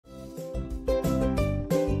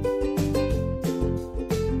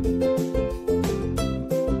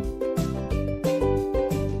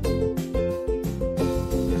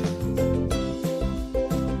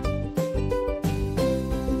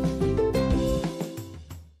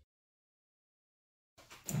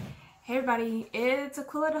Hey everybody, it's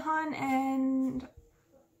aquilladahun and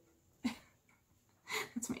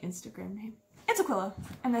that's my Instagram name. It's Aquilla,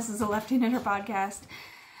 and this is a Lefty Knitter podcast.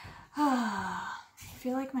 I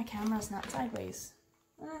feel like my camera's not sideways.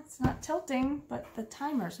 It's not tilting, but the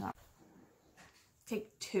timer's not.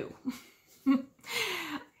 Take two.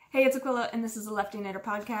 Hey, it's Aquilla, and this is a Lefty Knitter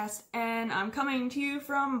podcast, and I'm coming to you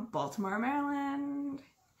from Baltimore, Maryland.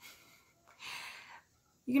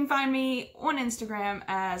 You can find me on Instagram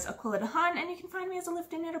as aquilladahun, and you can find me as a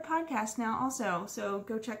Lefty Knitter podcast now also, so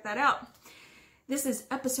go check that out. This is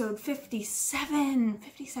episode 57.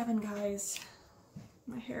 57, guys.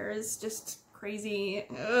 My hair is just crazy.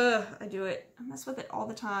 Ugh, I do it. I mess with it all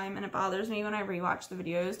the time, and it bothers me when I rewatch the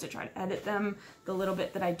videos to try to edit them, the little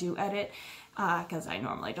bit that I do edit, because I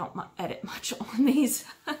normally don't edit much on these.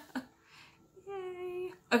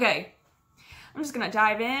 Yay. Okay. I'm just gonna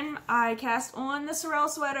dive in. I cast on the Sorrel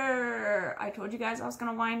sweater. I told you guys I was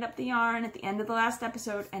gonna wind up the yarn at the end of the last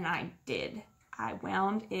episode, and I did. I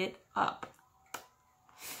wound it up.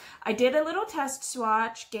 I did a little test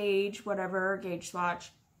swatch, gauge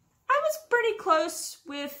swatch. I was pretty close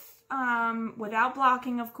with, without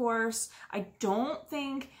blocking, of course. I don't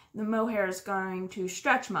think the mohair is going to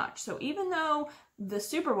stretch much. So even though the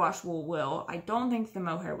superwash wool will, I don't think the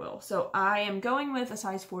mohair will. So I am going with a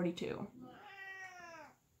size 42.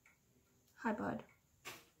 Hi, Bud.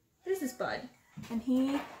 This is Bud, and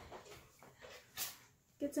he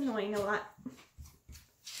gets annoying a lot.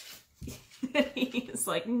 He's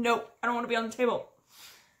like, nope, I don't want to be on the table.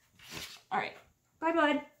 All right, bye,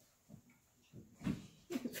 Bud.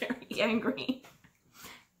 Very angry.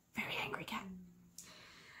 Very angry cat.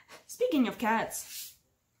 Speaking of cats,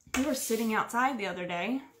 we were sitting outside the other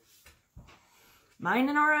day,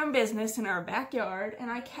 minding our own business in our backyard, and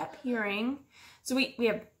I kept hearing, so we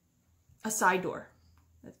have a side door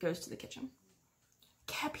that goes to the kitchen.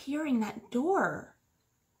 Kept hearing that door.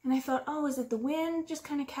 And I thought, oh, is it the wind just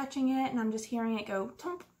kind of catching it? And I'm just hearing it go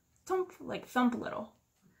thump, thump, like thump a little.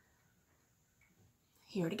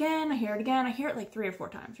 Hear it again, I hear it again. I hear it like 3 or 4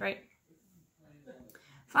 times, right?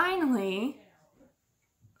 Finally,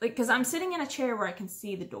 like, because I'm sitting in a chair where I can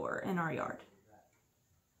see the door in our yard.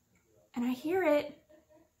 And I hear it,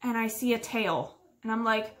 and I see a tail. And I'm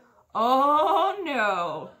like, oh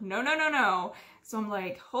no, no. So I'm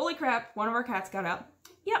like, holy crap, one of our cats got out.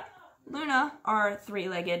 Yep, Luna, our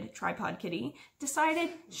 3-legged tripod kitty,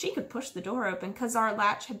 decided she could push the door open because our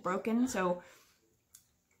latch had broken. So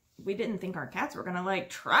we didn't think our cats were gonna like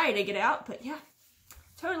try to get out, but yeah,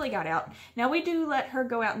 totally got out. Now we do let her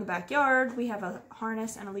go out in the backyard. We have a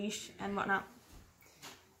harness and a leash and whatnot.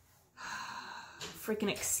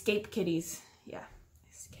 Freaking escape kitties. Yeah.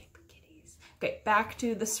 Okay, back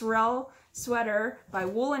to the Sorrel sweater by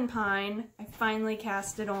Wool and Pine. I finally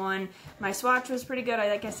cast it on. My swatch was pretty good,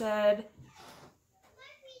 like I said.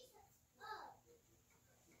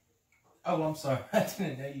 Oh, I'm sorry. I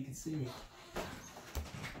didn't know you could see me.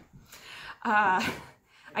 I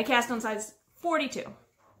cast on size 42.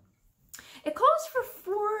 It calls for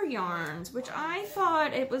 4 yarns, which I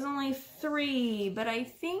thought it was only 3, but I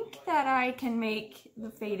think that I can make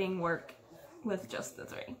the fading work with just the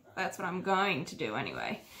 3. That's what I'm going to do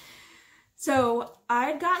anyway. So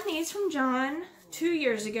I'd gotten these from John 2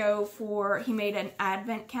 years ago he made an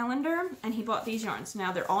advent calendar, and he bought these yarns.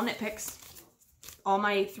 Now they're all knit picks. All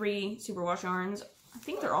my 3 superwash yarns. I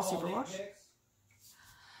think they're all superwash.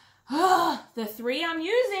 The 3 I'm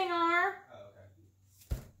using are. Oh,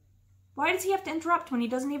 okay. Why does he have to interrupt when he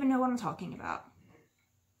doesn't even know what I'm talking about?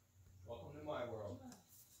 Welcome to my world.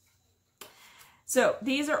 So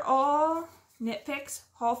these are all knit picks,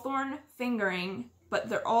 Hawthorne fingering, but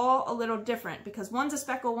they're all a little different because one's a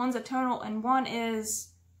speckle, one's a tonal, and one is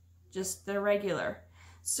just the regular.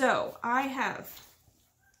 So I have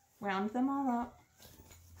wound them all up.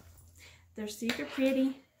 They're super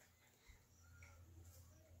pretty.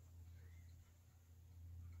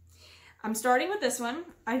 I'm starting with this one.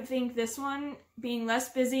 I think this one being less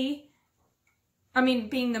busy,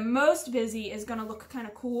 being the most busy is gonna look kind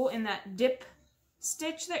of cool in that dip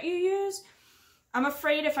stitch that you use. I'm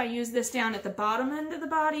afraid if I use this down at the bottom end of the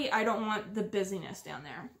body, I don't want the busyness down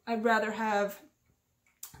there. I'd rather have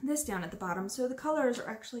this down at the bottom, so the colors are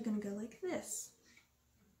actually going to go like this.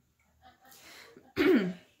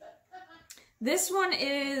 This one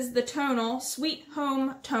is the tonal, Sweet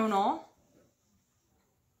Home Tonal.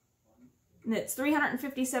 And it's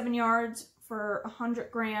 357 yards for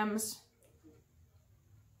 100 grams.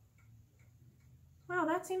 Wow,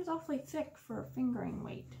 that seems awfully thick for a fingering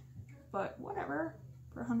weight. But whatever,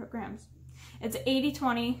 for 100 grams. It's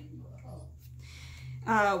 80-20.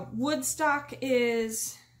 Woodstock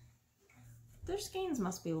is, their skeins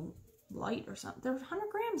must be light or something. They're 100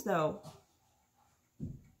 grams though.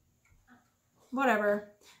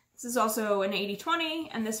 Whatever. This is also an 80/20,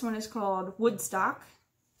 and this one is called Woodstock.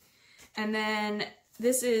 And then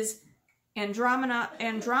this is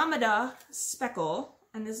Andromeda Speckle,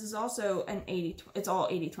 and this is also an 80, it's all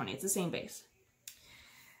 80/20, it's the same base.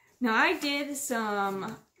 Now I did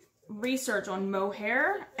some research on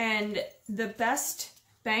mohair, and the best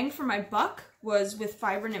bang for my buck was with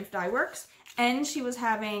Fiber Nymph Dye Works, and she was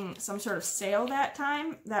having some sort of sale that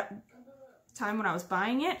time when I was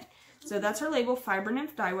buying it. So that's her label, Fiber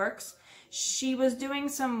Nymph Dye Works. She was doing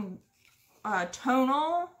some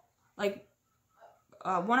tonal, like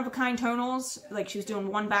one-of-a-kind tonals, like she was doing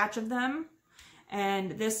one batch of them.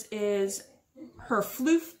 And this is her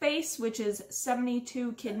floof base, which is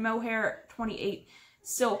 72 kid mohair, 28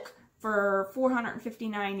 silk for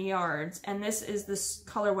 459 yards. And this is this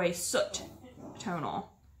colorway Soot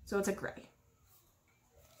tonal. So it's a gray.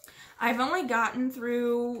 I've only gotten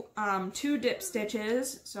through 2 dip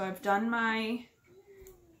stitches, so I've done my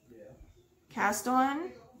cast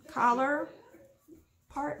on collar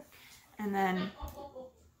part, and then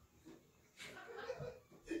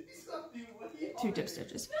 2 dip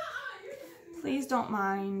stitches. Please don't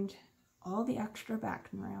mind all the extra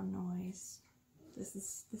background noise. This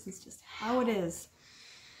is just how it is.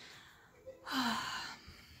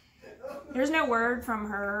 There's no word from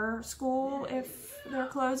her school if they're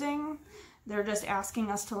closing. They're just asking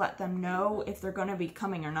us to let them know if they're going to be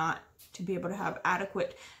coming or not, to be able to have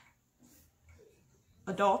adequate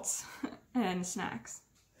adults and snacks.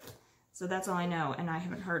 So that's all I know, and I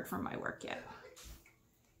haven't heard from my work yet.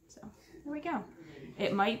 So there we go.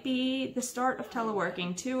 It might be the start of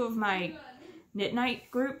teleworking. 2 of my knit night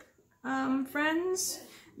group friends,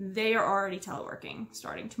 they are already teleworking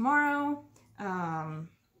starting tomorrow.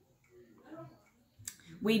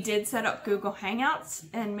 We did set up Google Hangouts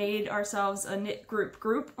and made ourselves a knit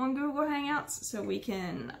group on Google Hangouts so we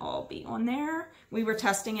can all be on there. We were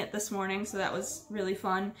testing it this morning, so that was really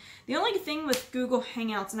fun. The only thing with Google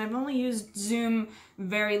Hangouts, and I've only used Zoom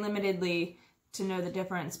very limitedly to know the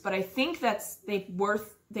difference, but I think that's they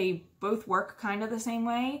both work kind of the same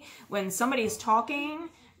way. When somebody's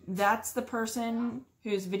talking, that's the person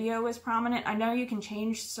whose video is prominent. I know you can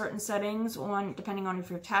change certain settings depending on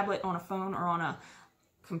if your tablet, on a phone, or on a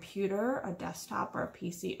computer, a desktop, or a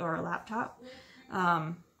PC, or a laptop.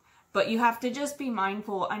 But you have to just be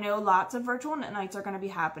mindful. I know lots of virtual knit nights are going to be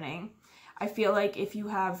happening. I feel like if you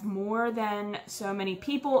have more than so many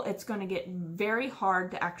people, it's going to get very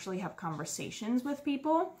hard to actually have conversations with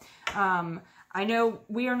people. I know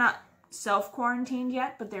we are not self-quarantined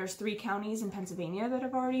yet, but there's 3 counties in Pennsylvania that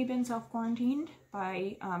have already been self-quarantined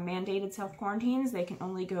by mandated self-quarantines. They can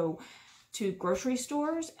only go to grocery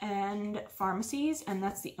stores and pharmacies, and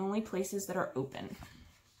that's the only places that are open.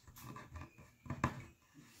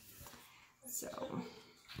 So,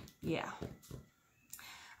 yeah.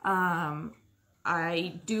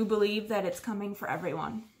 I do believe that it's coming for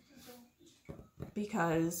everyone,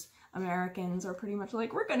 because Americans are pretty much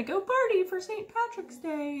like, we're gonna go party for St. Patrick's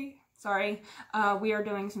Day. Sorry, we are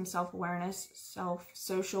doing some self-awareness,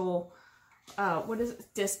 social what is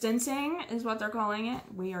it? Distancing is what they're calling it.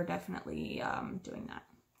 We are definitely doing that.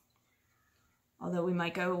 Although we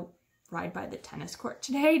might go ride by the tennis court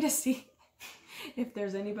today to see if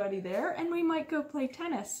there's anybody there, and we might go play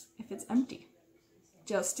tennis if it's empty,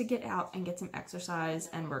 just to get out and get some exercise.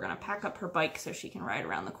 And we're gonna pack up her bike so she can ride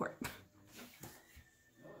around the court.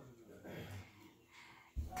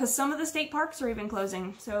 Because some of the state parks are even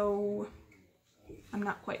closing, so I'm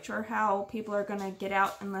not quite sure how people are going to get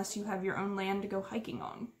out unless you have your own land to go hiking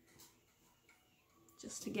on.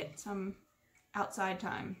 Just to get some outside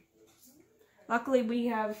time. Luckily, we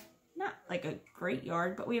have not like a great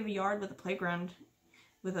yard, but we have a yard with a playground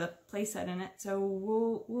with a play set in it, so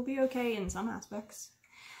we'll be okay in some aspects.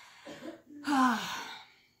 I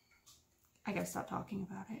gotta stop talking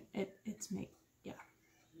about it. It's me. Yeah.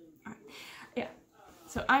 All right. Yeah.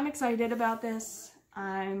 So I'm excited about this.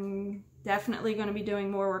 I'm definitely going to be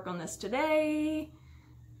doing more work on this today,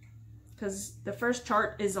 because the first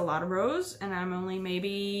chart is a lot of rows, and I'm only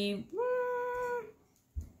maybe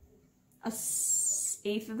a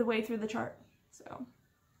 1/8 of the way through the chart. So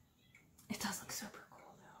it does look super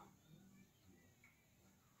cool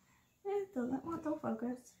though. It doesn't want to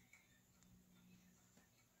focus.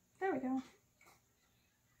 There we go.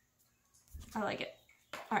 I like it.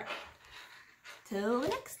 All right. Till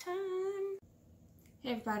next time.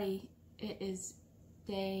 Hey everybody, it's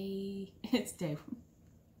day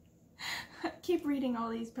I keep reading all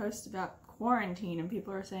these posts about quarantine and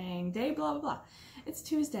people are saying day blah blah blah. It's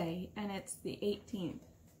Tuesday and it's the 18th.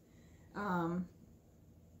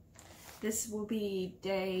 This will be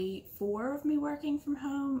day 4 of me working from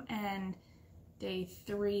home and day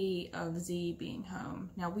 3 of Z being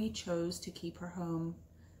home. Now we chose to keep her home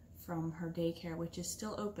from her daycare, which is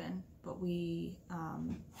still open, but we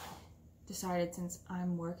decided since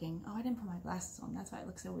I'm working, oh, I didn't put my glasses on, that's why it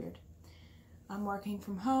looks so weird. I'm working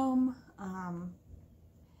from home.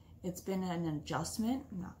 It's been an adjustment,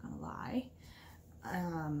 I'm not gonna lie.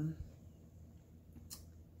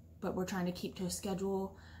 But we're trying to keep to a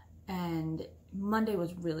schedule, and Monday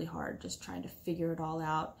was really hard, just trying to figure it all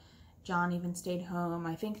out. John even stayed home.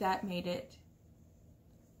 I think that made it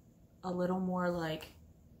a little more like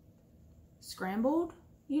scrambled,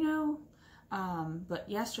 you know? But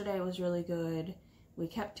yesterday was really good. We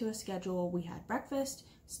kept to a schedule. We had breakfast,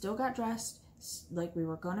 still got dressed like we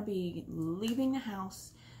were gonna be leaving the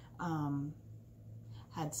house.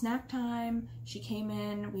 Had snack time. She came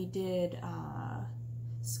in, we did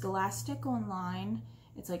Scholastic online.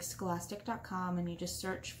 It's like scholastic.com, and you just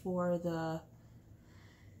search for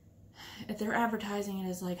if they're advertising it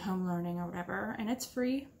as like home learning or whatever, and it's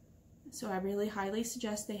free. So I really highly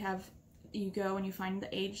suggest you go and you find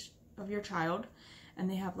the age of your child, and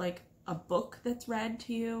they have like a book that's read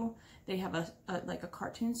to you. They have like a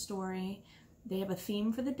cartoon story. They have a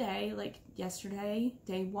theme for the day, like yesterday,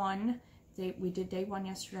 day 1. We did day 1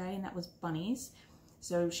 yesterday, and that was bunnies.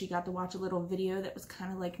 So she got to watch a little video that was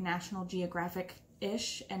kind of like National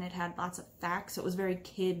Geographic-ish, and it had lots of facts. So it was very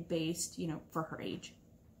kid-based, you know, for her age.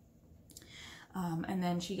 And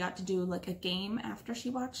then she got to do like a game after she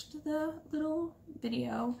watched the little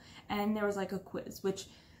video, and there was like a quiz, which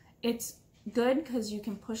it's good because you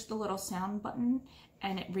can push the little sound button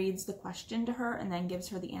and it reads the question to her and then gives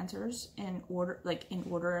her the answers in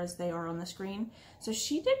order as they are on the screen. So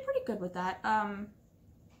she did pretty good with that.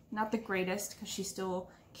 Not the greatest because she still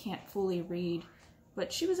can't fully read,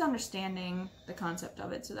 but she was understanding the concept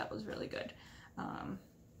of it, so that was really good.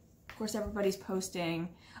 Of course, everybody's posting,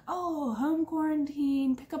 oh, home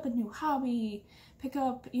quarantine, pick up a new hobby, pick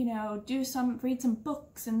up, you know, read some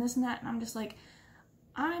books and this and that, and I'm just like,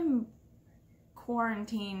 I'm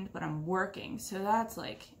quarantined, but I'm working, so that's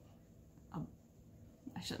like,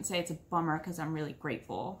 I shouldn't say it's a bummer because I'm really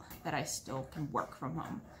grateful that I still can work from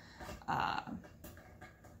home.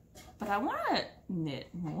 But I want to knit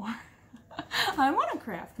more. I want to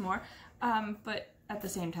craft more. But at the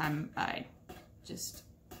same time, I just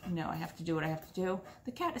know I have to do what I have to do.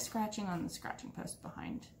 The cat is scratching on the scratching post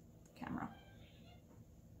behind the camera.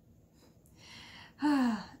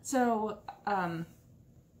 So,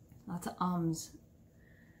 lots of ums.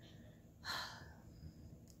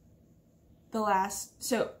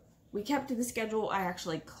 So we kept to the schedule. I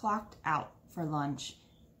actually clocked out for lunch,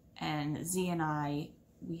 and Z and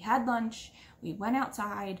we had lunch, we went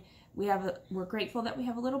outside, we're grateful that we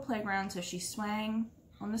have a little playground, so she swang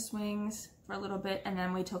on the swings for a little bit, and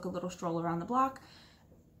then we took a little stroll around the block,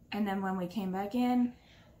 and then when we came back in,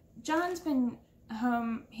 John's been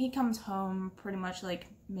home, he comes home pretty much like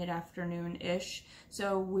mid-afternoon-ish,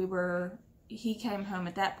 so he came home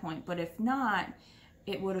at that point, but if not,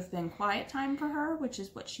 it would have been quiet time for her, which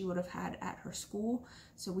is what she would have had at her school.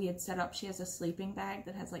 So we had set up, she has a sleeping bag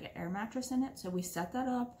that has like an air mattress in it. So we set that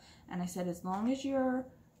up, and I said, as long as you're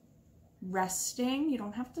resting, you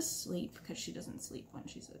don't have to sleep, because she doesn't sleep when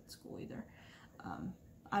she's at school either.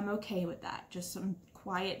 I'm okay with that, just some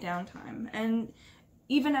quiet downtime. And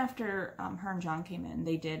even after her and John came in,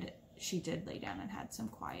 she did lay down and had some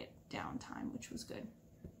quiet downtime, which was good.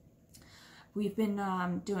 We've been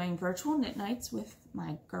doing virtual knit nights with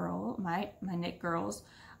my knit girls.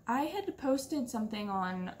 I had posted something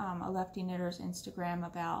on a Lefty Knitter's Instagram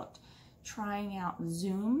about trying out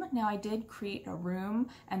Zoom. Now I did create a room,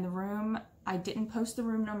 and the room, I didn't post the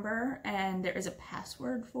room number, and there is a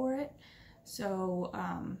password for it. So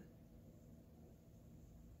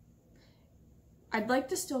I'd like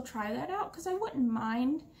to still try that out, because I wouldn't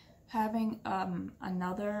mind having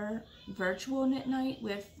another virtual knit night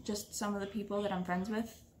with just some of the people that I'm friends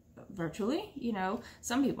with virtually. You know,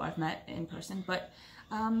 some people I've met in person, but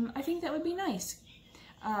I think that would be nice.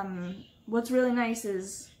 What's really nice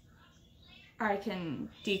is I can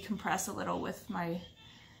decompress a little with my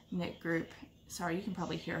knit group. Sorry, you can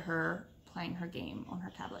probably hear her playing her game on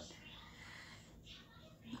her tablet.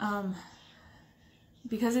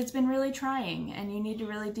 Because it's been really trying, and you need to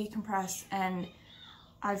really decompress, and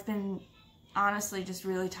I've been honestly just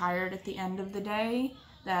really tired at the end of the day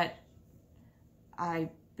that I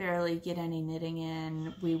barely get any knitting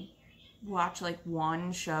in. We watch like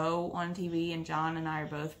one show on TV, and John and I are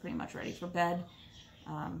both pretty much ready for bed.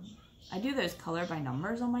 I do those color by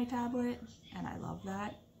numbers on my tablet, and I love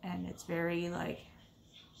that, and it's very like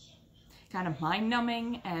kind of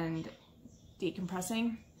mind-numbing, and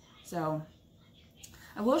decompressing. So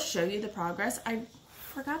I will show you the progress. I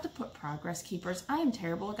forgot to put progress keepers. I am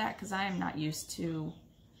terrible at that because I am not used to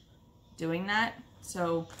doing that.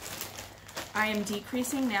 So I am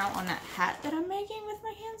decreasing now on that hat that I'm making with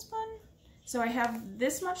my hand spun. So I have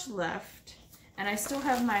this much left, and I still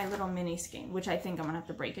have my little mini skein, which I think I'm gonna have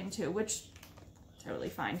to break into, which totally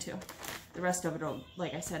fine too. The rest of it will,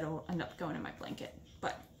 like I said, will end up going in my blanket.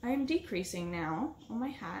 But I am decreasing now on my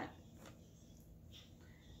hat.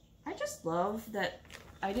 I just love that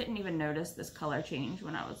I didn't even notice this color change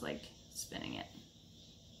when I was like spinning it.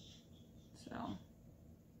 So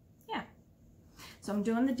yeah. So I'm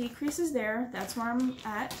doing the decreases there. That's where I'm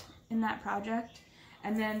at in that project.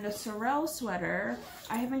 And then the Sorrel sweater,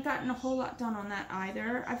 I haven't gotten a whole lot done on that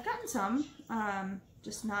either. I've gotten some,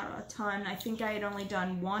 just not a ton. I think I had only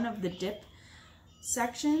done one of the dip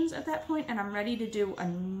sections at that point, and I'm ready to do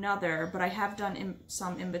another, but I have done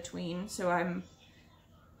some in between. So I'm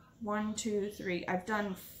 1, 2, 3. I've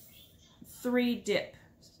done 3 dip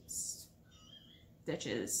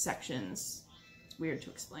stitches, sections. It's weird to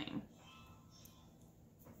explain.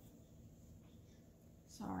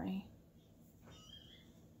 Sorry.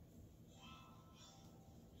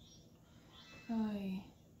 Oy.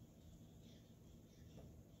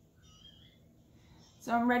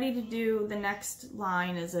 So I'm ready to do the next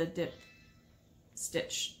line as a dip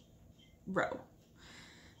stitch row.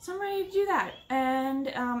 So I'm ready to do that, and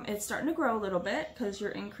it's starting to grow a little bit because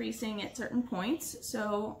you're increasing at certain points,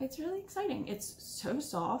 so it's really exciting. It's so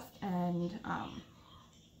soft, and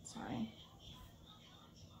sorry,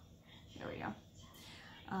 there we go.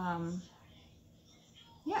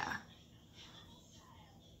 Yeah.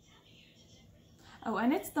 Oh,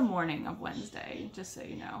 and it's the morning of Wednesday, just so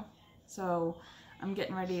you know. So I'm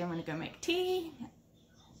getting ready. I'm gonna go make tea,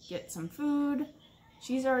 get some food.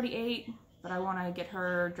 She's already ate, but I want to get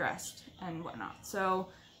her dressed and whatnot. So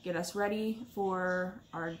get us ready for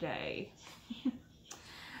our day.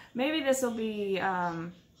 Maybe this will be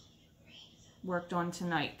worked on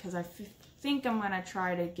tonight, because I think I'm gonna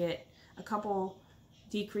try to get a couple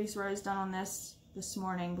decrease rows done on this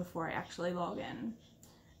morning before I actually log in.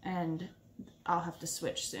 And I'll have to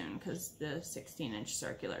switch soon because the 16-inch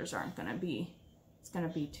circulars aren't gonna be, it's gonna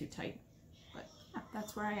be too tight. But yeah,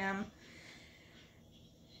 that's where I am.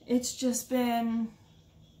 It's just been,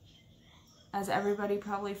 as everybody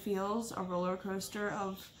probably feels, a roller coaster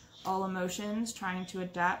of all emotions, trying to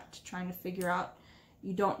adapt, trying to figure out.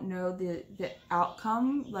 You don't know the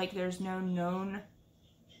outcome, like there's no known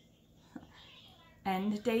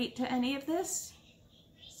end date to any of this.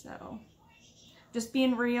 So just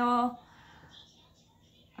being real.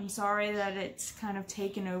 I'm sorry that it's kind of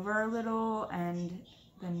taken over a little and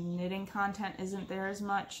the knitting content isn't there as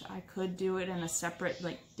much. I could do it in a separate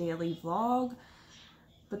like daily vlog,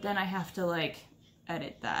 but then I have to like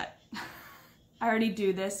edit that. I already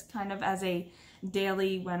do this kind of as a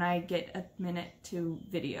daily when I get a minute to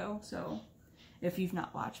video. So if you've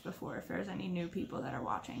not watched before, if there's any new people that are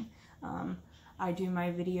watching, I do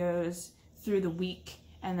my videos through the week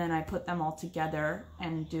and then I put them all together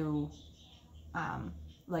and do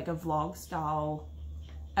like a vlog style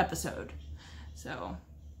episode. So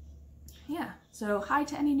yeah, so hi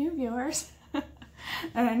to any new viewers.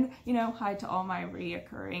 And you know, hi to all my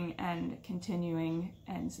reoccurring and continuing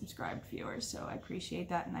and subscribed viewers. So I appreciate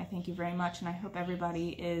that, and I thank you very much, and I hope everybody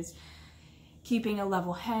is keeping a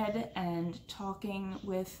level head and talking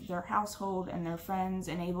with their household and their friends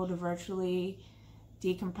and able to virtually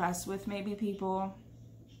decompress with maybe people.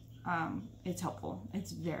 It's helpful.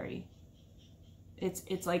 It's very,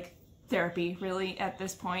 it's like therapy really at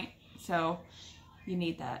this point. So you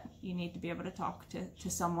need that. You need to be able to talk to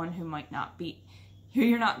someone who might not be, who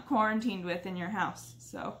you're not quarantined with in your house.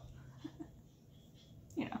 So,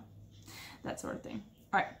 you know, that sort of thing.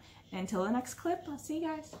 All right, until the next clip, I'll see you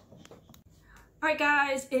guys. All right,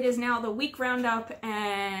 guys, it is now the week roundup,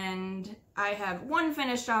 and I have one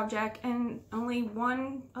finished object and only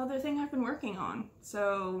one other thing I've been working on.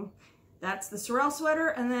 So that's the Sorrel sweater,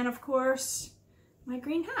 and then of course my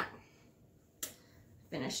green hat.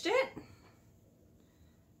 Finished it.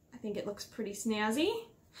 I think it looks pretty snazzy.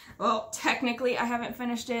 Well, technically I haven't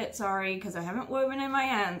finished it, sorry, because I haven't woven in my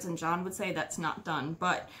ends, and John would say that's not done.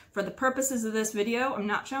 But for the purposes of this video, I'm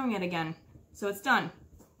not showing it again. So it's done.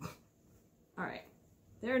 All right,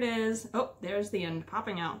 there it is. Oh, there's the end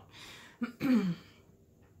popping out.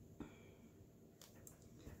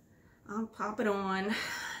 I'll pop it on.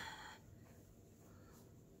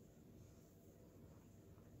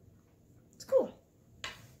 It's cool.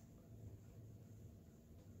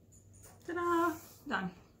 Ta-da!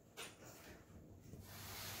 Done.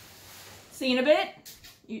 See you in a bit.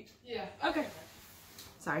 Yeah. Okay.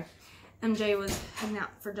 Sorry. MJ was heading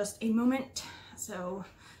out for just a moment. So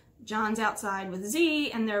John's outside with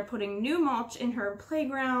Z and they're putting new mulch in her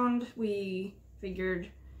playground. We figured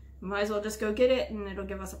we might as well just go get it and it'll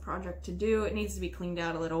give us a project to do. It needs to be cleaned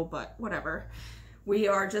out a little, but whatever. We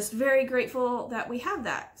are just very grateful that we have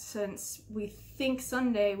that, since we think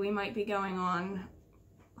Sunday we might be going on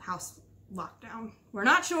house lockdown. We're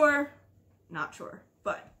not sure,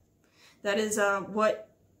 but that is what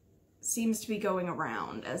seems to be going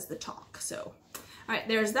around as the talk. So, all right,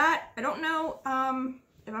 there's that. I don't know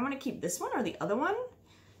if I'm gonna keep this one or the other one,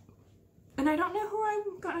 and I don't know who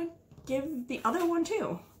I'm gonna give the other one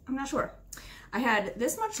to. I'm not sure. I had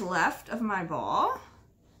this much left of my ball,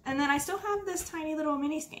 and then I still have this tiny little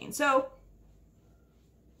mini skein, so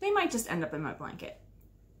they might just end up in my blanket.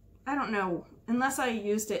 I don't know, unless I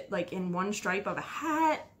used it like in one stripe of a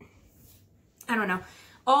hat. I don't know.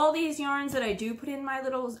 All these yarns that I do put in my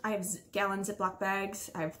little, I have gallon Ziploc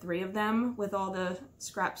bags. I have 3 of them with all the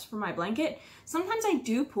scraps for my blanket. Sometimes I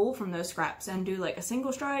do pull from those scraps and do like a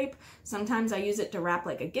single stripe. Sometimes I use it to wrap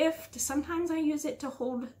like a gift. Sometimes I use it to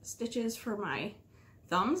hold stitches for my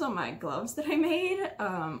thumbs on my gloves that I made,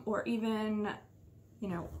 or even, you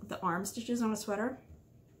know, the arm stitches on a sweater.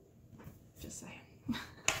 Just saying.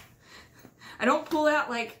 I don't pull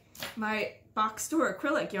out like my box store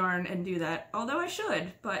acrylic yarn and do that, although I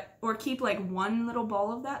should, but, or keep like one little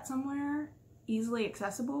ball of that somewhere easily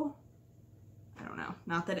accessible. I don't know.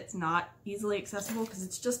 Not that it's not easily accessible, because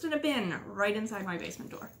it's just in a bin right inside my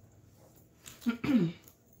basement door.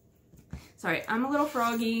 Sorry, I'm a little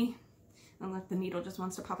froggy. Unless the needle just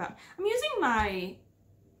wants to pop out. I'm using my,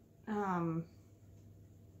 oh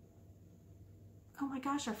my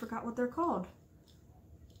gosh, I forgot what they're called.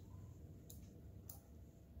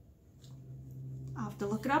 I'll have to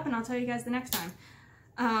look it up and I'll tell you guys the next time.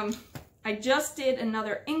 I just did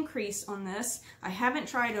another increase on this. I haven't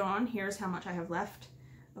tried it on. Here's how much I have left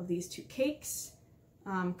of these 2 cakes.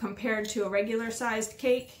 Compared to a regular sized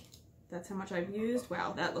cake, that's how much I've used.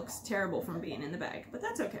 Wow, that looks terrible from being in the bag, but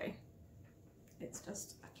that's okay. It's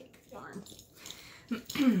just a cake of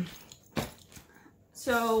yarn.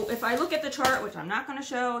 So if I look at the chart, which I'm not going to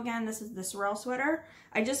show again, this is the Sorrel sweater.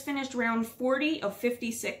 I just finished round 40 of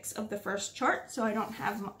 56 of the first chart, so I don't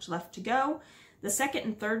have much left to go. The second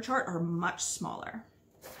and third chart are much smaller.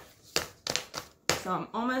 So I'm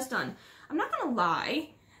almost done. I'm not going to lie.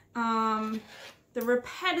 The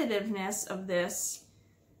repetitiveness of this,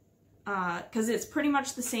 because it's pretty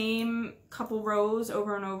much the same couple rows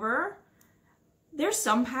over and over, there's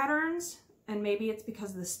some patterns, and maybe it's because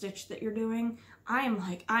of the stitch that you're doing. I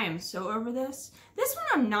am so over this. This one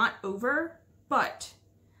I'm not over, but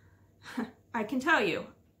I can tell you,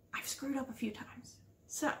 I've screwed up a few times.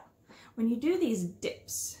 So, when you do these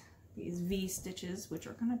dips, these V stitches, which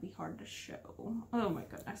are gonna be hard to show. Oh my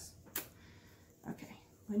goodness. Okay,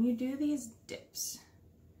 when you do these dips,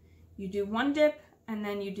 you do one dip and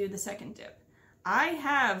then you do the second dip. I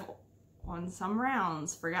have, on some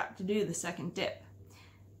rounds, forgot to do the second dip.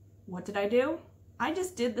 What did I do? I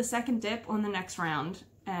just did the second dip on the next round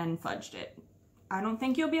and fudged it. I don't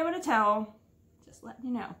think you'll be able to tell, just letting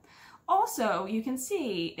you know. Also, you can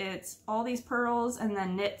see it's all these purls and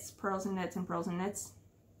then knits, purls and knits and purls and knits.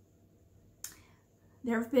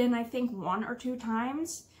 There have been, I think, 1 or 2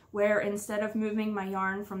 times where instead of moving my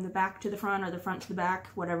yarn from the back to the front or the front to the back,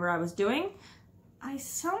 whatever I was doing, I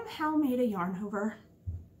somehow made a yarn over.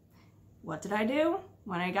 What did I do?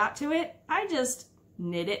 When I got to it, I just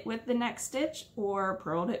knit it with the next stitch or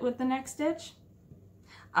purled it with the next stitch.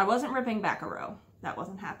 I wasn't ripping back a row. That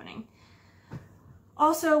wasn't happening.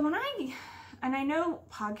 Also, and I know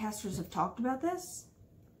podcasters have talked about this,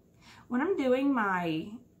 when I'm doing my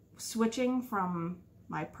switching from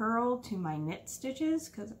my purl to my knit stitches,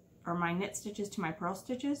 or my knit stitches to my purl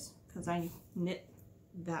stitches, because I knit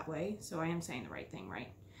that way, so I am saying the right thing, right?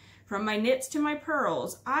 From my knits to my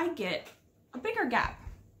purls, I get a bigger gap.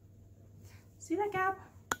 See that gap?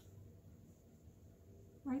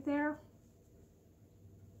 Right there?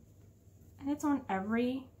 And it's on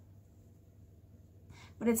every,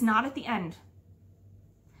 but it's not at the end.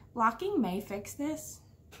 Blocking may fix this.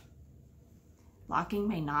 Blocking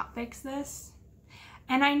may not fix this.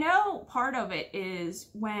 And I know part of it is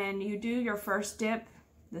when you do your first dip,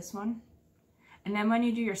 this one, and then when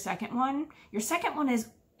you do your second one is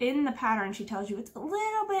in the pattern, she tells you it's a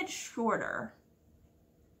little bit shorter.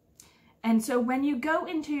 And so when you go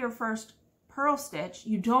into your first purl stitch,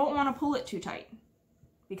 you don't want to pull it too tight,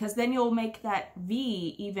 because then you'll make that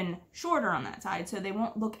V even shorter on that side, so they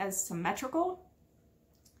won't look as symmetrical.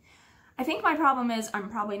 I think my problem is I'm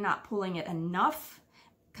probably not pulling it enough,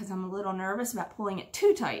 because I'm a little nervous about pulling it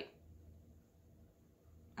too tight.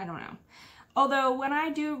 I don't know. Although when I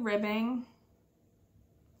do ribbing,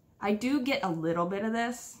 I do get a little bit of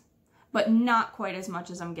this, but not quite as much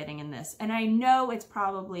as I'm getting in this. And I know it's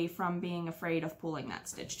probably from being afraid of pulling that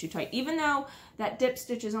stitch too tight. Even though that dip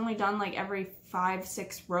stitch is only done like every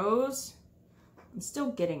 5-6 rows, I'm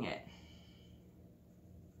still getting it.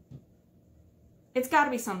 It's got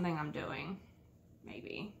to be something I'm doing,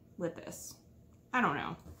 maybe, with this. I don't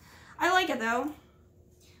know. I like it though.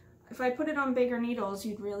 If I put it on bigger needles,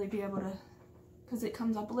 you'd really be able to, because it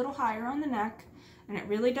comes up a little higher on the neck, and it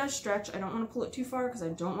really does stretch. I don't want to pull it too far because I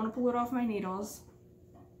don't want to pull it off my needles.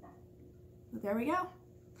 But there we go.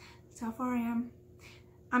 That's how far I am.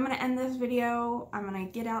 I'm going to end this video. I'm going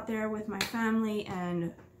to get out there with my family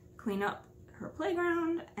and clean up her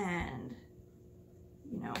playground and,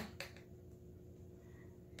 you know,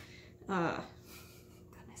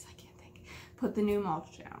 goodness, I can't think. Put the new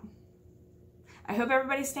mulch down. I hope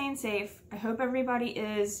everybody's staying safe. I hope everybody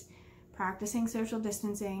is practicing social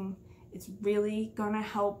distancing. It's really gonna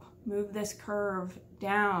help move this curve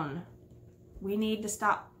down. We need to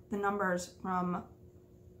stop the numbers from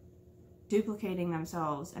duplicating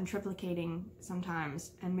themselves and triplicating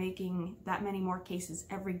sometimes and making that many more cases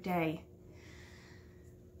every day.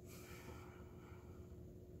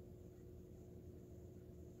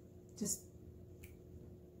 Just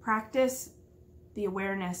practice the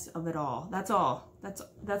awareness of it all. That's all.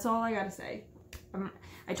 That's all I gotta say.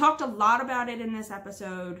 I talked a lot about it in this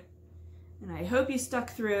episode, and I hope you stuck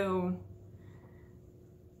through.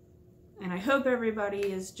 And I hope everybody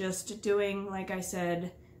is just doing, like I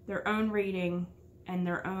said, their own reading and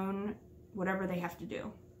their own whatever they have to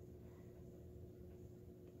do.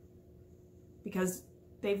 Because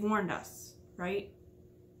they've warned us, right?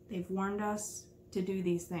 They've warned us to do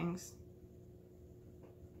these things.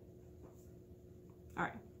 All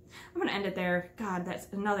right, I'm gonna end it there. God, that's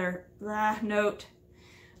another note,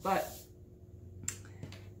 but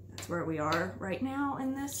that's where we are right now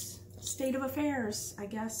in this state of affairs, I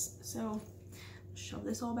guess. So shove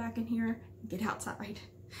this all back in here and get outside.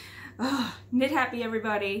 Knit happy,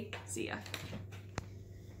 everybody. See ya.